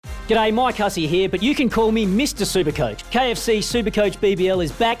G'day, Mike Hussey here, but you can call me Mr. Supercoach. KFC Supercoach BBL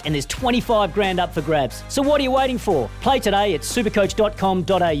is back and there's 25 grand up for grabs. So what are you waiting for? Play today at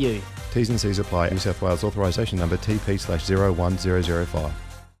supercoach.com.au. T's and C's apply. New South Wales authorisation number TP/01005.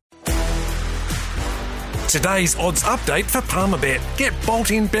 Today's odds update for Palmerbet. Get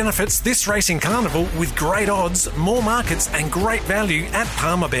bolt-in benefits this racing carnival with great odds, more markets and great value at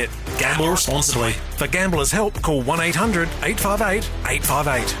Palmerbet. Gamble responsibly. For Gamblers' Help, call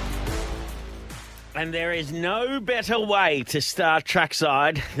 1-800-858-858. And there is no better way to start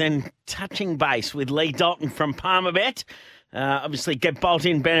trackside than touching base with Lee Dalton from Palmerbet. Obviously, get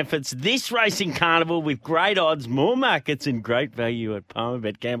bolt-in benefits this racing carnival with great odds, more markets and great value at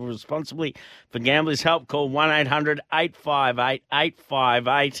Palmerbet. Gamble responsibly. For Gamblers' Help, call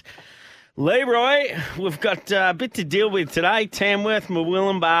 1-800-858-858. Leroy, we've got a bit to deal with today. Tamworth,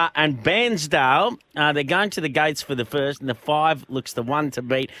 Murwillumbah and Bairnsdale. They're going to the gates for the first, and the 5 looks the one to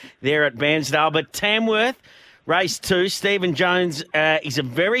beat there at Bairnsdale. But Tamworth, race 2, Stephen Jones is a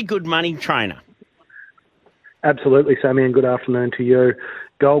very good money trainer. Absolutely, Sammy, and good afternoon to you.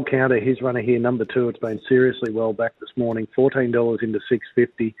 Gold Counter, his runner here, number 2. It's been seriously well back this morning. $14 into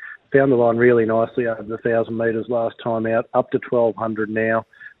 $6.50. Found the line really nicely over the 1,000 metres last time out, up to 1,200 now.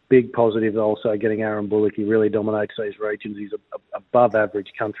 Big positive also getting Aaron Bullock. He really dominates these regions. He's above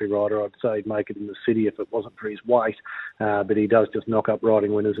average country rider. I'd say he'd make it in the city if it wasn't for his weight. But he does just knock up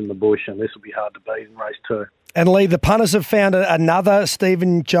riding winners in the bush, and this will be hard to beat in race 2. And Lee, the punters have found another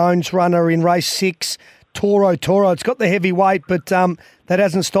Stephen Jones runner in race 6. Toro. It's got the heavy weight, but that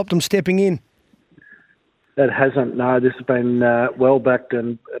hasn't stopped them stepping in. It hasn't, no. This has been well backed,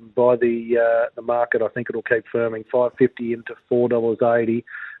 and by the market, I think it'll keep firming. $5.50 into $4.80.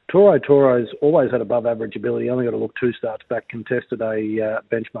 Toro's always had above average ability. Only got to look 2 starts back. Contested a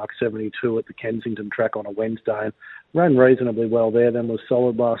benchmark 72 at the Kensington track on a Wednesday and ran reasonably well there. Then was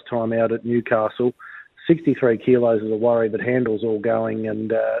solid last time out at Newcastle. 63 kilos is a worry, but handle's all going,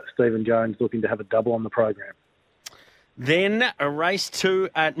 and Stephen Jones looking to have a double on the program. Then a race 2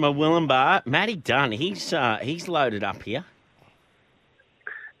 at Murwillumbah. Matty Dunn, he's loaded up here.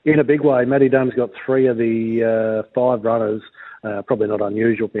 In a big way. Matty Dunn's got 3 of the 5 runners. Probably not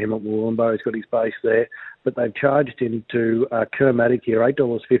unusual for him at Murwillumbah. He's got his base there. But they've charged into Kermatic here,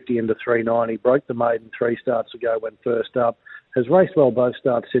 $8.50 into $3.90. Broke the maiden 3 starts ago, went first up. Has raced well both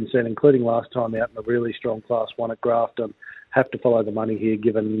starts since then, including last time out in a really strong Class 1 at Grafton. Have to follow the money here,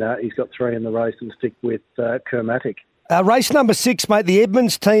 given he's got 3 in the race, and stick with Kermatic. Race number 6, mate, the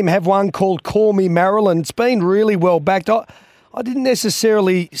Edmonds team have one called Call Me Marilyn. It's been really well backed. I didn't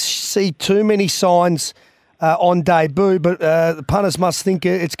necessarily see too many signs on debut, but the punters must think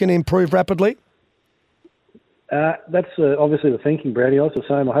it's going to improve rapidly. That's obviously the thinking, Brownie. I was the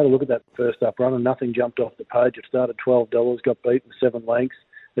same. I had a look at that first up run and nothing jumped off the page. It started $12, got beaten 7 lengths.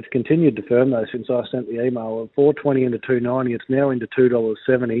 It's continued to firm, though, since I sent the email. $4.20 into $2.90. It's now into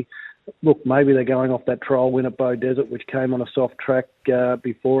 $2.70. Look, maybe they're going off that trial win at Bow Desert, which came on a soft track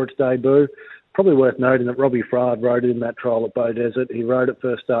before its debut. Probably worth noting that Robbie Frard rode it in that trial at Bow Desert. He rode it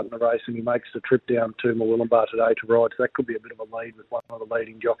first start in the race, and he makes the trip down to Murwillumbah today to ride. So that could be a bit of a lead with one of the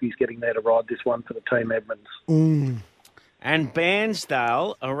leading jockeys getting there to ride this one for the Team Edmonds. And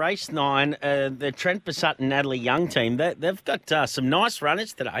Bairnsdale, a race 9, the Trent Bassett and Natalie Young team, they've got some nice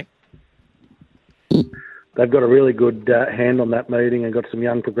runners today. They've got a really good hand on that meeting and got some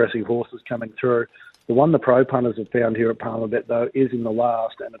young progressive horses coming through. The one the pro punters have found here at Palmerbet, though, is in the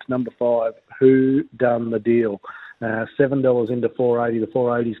last, and it's number 5, Who Done the Deal? $7 into $4.80. The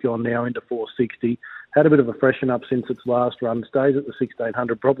 $4.80's gone now into $4.60. Had a bit of a freshen up since its last run. Stays at the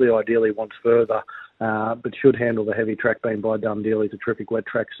 1,600. Probably ideally wants further, but should handle the heavy track being by Dundee. He's a terrific wet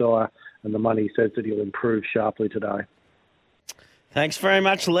track sire, and the money says that he'll improve sharply today. Thanks very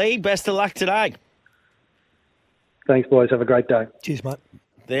much, Lee. Best of luck today. Thanks, boys. Have a great day. Cheers, mate.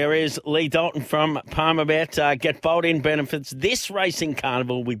 There is Lee Dalton from Palmerbet. Get bolt-in benefits this racing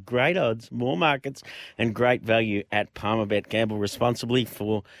carnival with great odds, more markets and great value at Palmerbet. Gamble responsibly.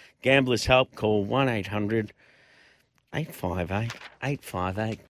 For Gamblers' Help, call 1-800-858-858.